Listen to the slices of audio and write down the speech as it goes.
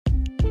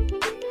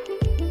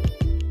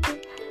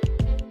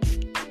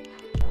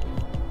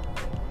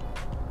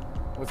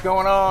What's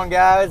going on,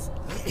 guys?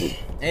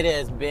 It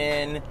has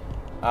been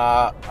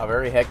a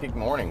very hectic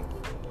morning.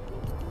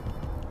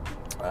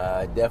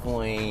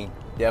 Definitely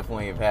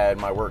have had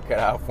my work cut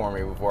out for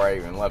me before I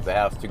even left the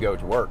house to go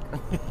to work.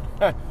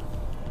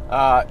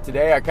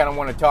 Today I kind of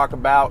want to talk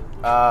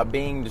about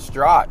being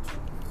distraught.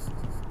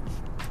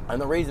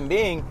 And the reason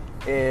being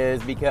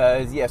is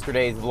because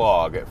yesterday's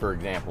vlog, for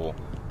example,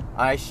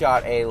 I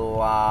shot a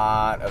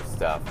lot of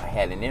stuff. I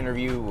had an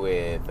interview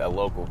with a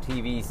local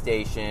TV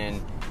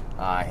station.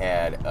 I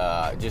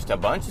had just a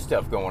bunch of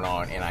stuff going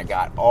on, and I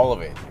got all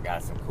of it. I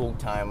got some cool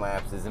time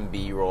lapses and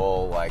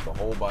B-roll, like a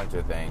whole bunch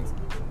of things.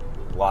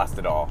 Lost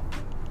it all.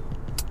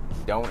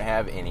 Don't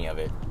have any of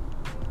it.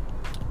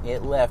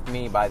 It left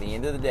me, by the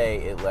end of the day,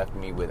 it left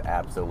me with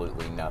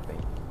absolutely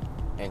nothing.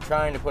 And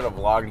trying to put a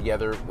vlog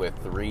together with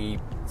 3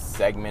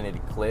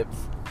 segmented clips,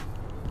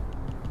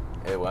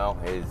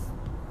 is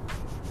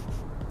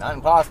not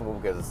impossible,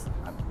 because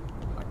I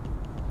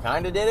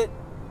kind of did it,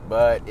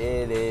 but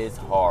it is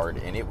hard,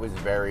 and it was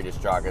very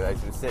distracting. I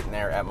was sitting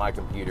there at my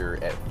computer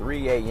at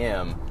 3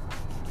 a.m.,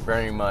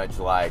 very much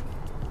like,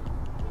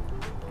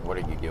 what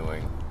are you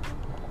doing?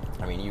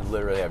 I mean, you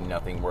literally have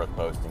nothing worth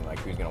posting. Like,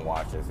 who's going to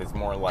watch this? It's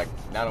more like,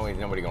 not only is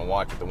nobody going to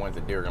watch it, the ones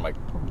that do are going to be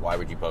like, why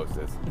would you post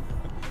this?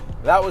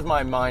 That was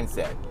my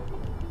mindset.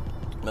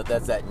 But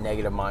that's that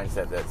negative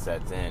mindset that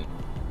sets in,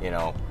 you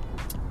know.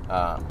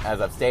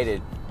 As I've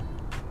stated,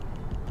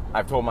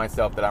 I've told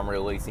myself that I'm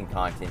releasing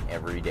content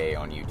every day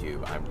on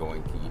YouTube. I'm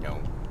going to,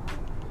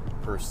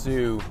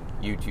 pursue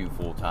YouTube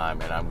full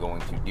time, and I'm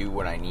going to do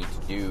what I need to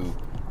do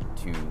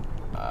to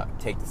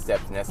take the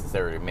steps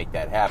necessary to make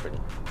that happen.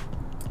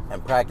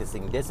 I'm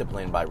practicing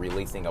discipline by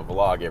releasing a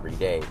vlog every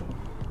day.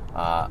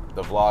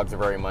 The vlogs are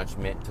very much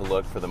meant to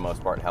look, for the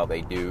most part, how they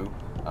do.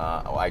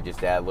 I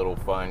just add little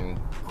fun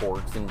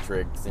quirks and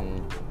tricks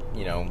and,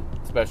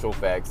 special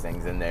effects,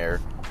 things in there,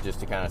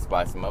 just to kind of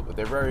spice them up. But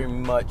they're very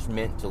much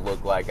meant to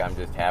look like I'm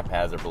just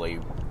haphazardly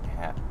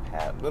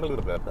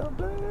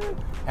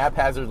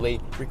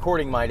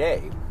recording my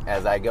day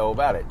as I go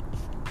about it.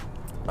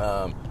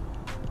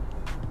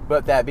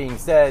 But that being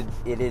said,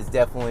 it is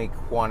definitely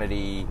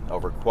quantity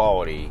over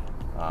quality.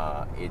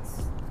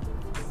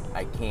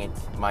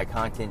 My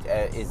content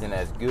isn't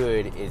as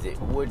good as it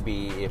would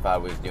be if I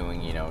was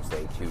doing,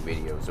 say 2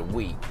 videos a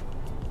week.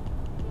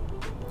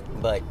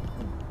 But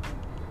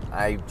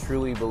I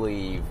truly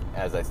believe,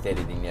 as I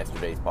stated in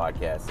yesterday's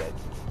podcast, that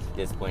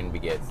discipline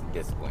begets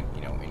discipline,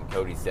 and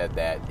Cody said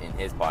that in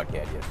his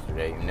podcast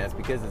yesterday, and that's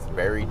because it's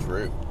very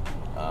true.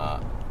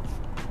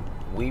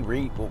 We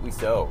reap what we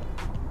sow.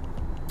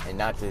 And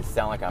not to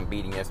sound like I'm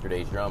beating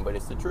yesterday's drum, but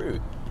it's the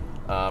truth.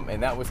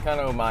 And that was kind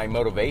of my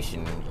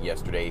motivation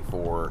yesterday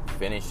for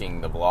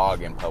finishing the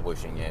vlog and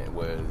publishing it. It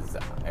was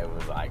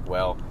like,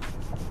 well,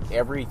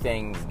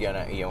 everything's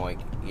gonna,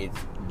 it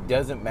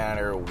doesn't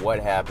matter what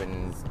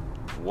happens,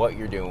 what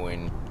you're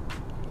doing.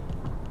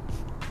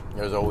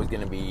 There's always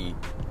gonna be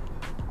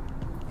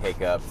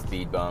hiccups,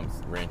 speed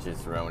bumps, wrenches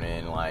thrown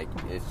in. Like,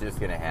 it's just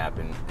gonna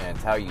happen. And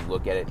it's how you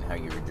look at it and how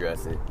you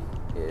address it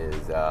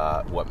is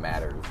what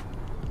matters.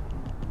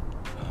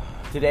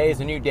 Today is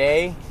a new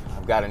day.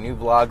 I've got a new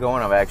vlog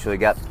going. I've actually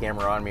got the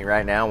camera on me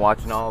right now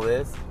watching all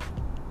this.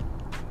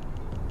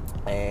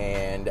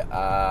 And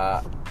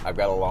I've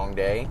got a long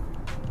day.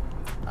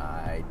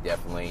 I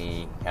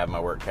definitely have my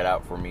work cut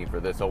out for me for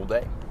this whole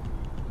day.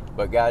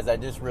 But guys, I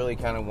just really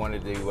kind of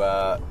wanted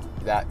to,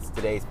 that's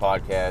today's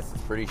podcast.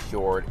 It's pretty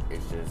short.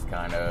 It's just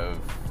kind of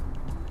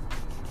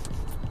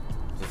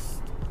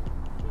just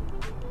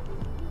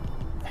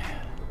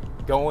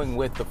going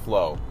with the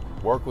flow.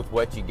 Work with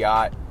what you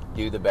got.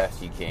 Do the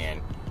best you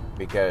can,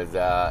 because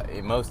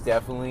it most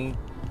definitely,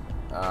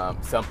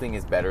 something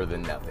is better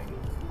than nothing.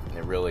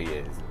 It really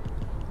is.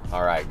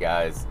 All right,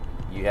 guys,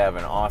 you have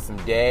an awesome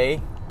day,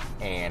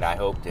 and I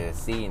hope to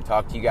see and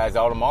talk to you guys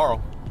all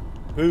tomorrow.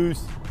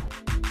 Peace.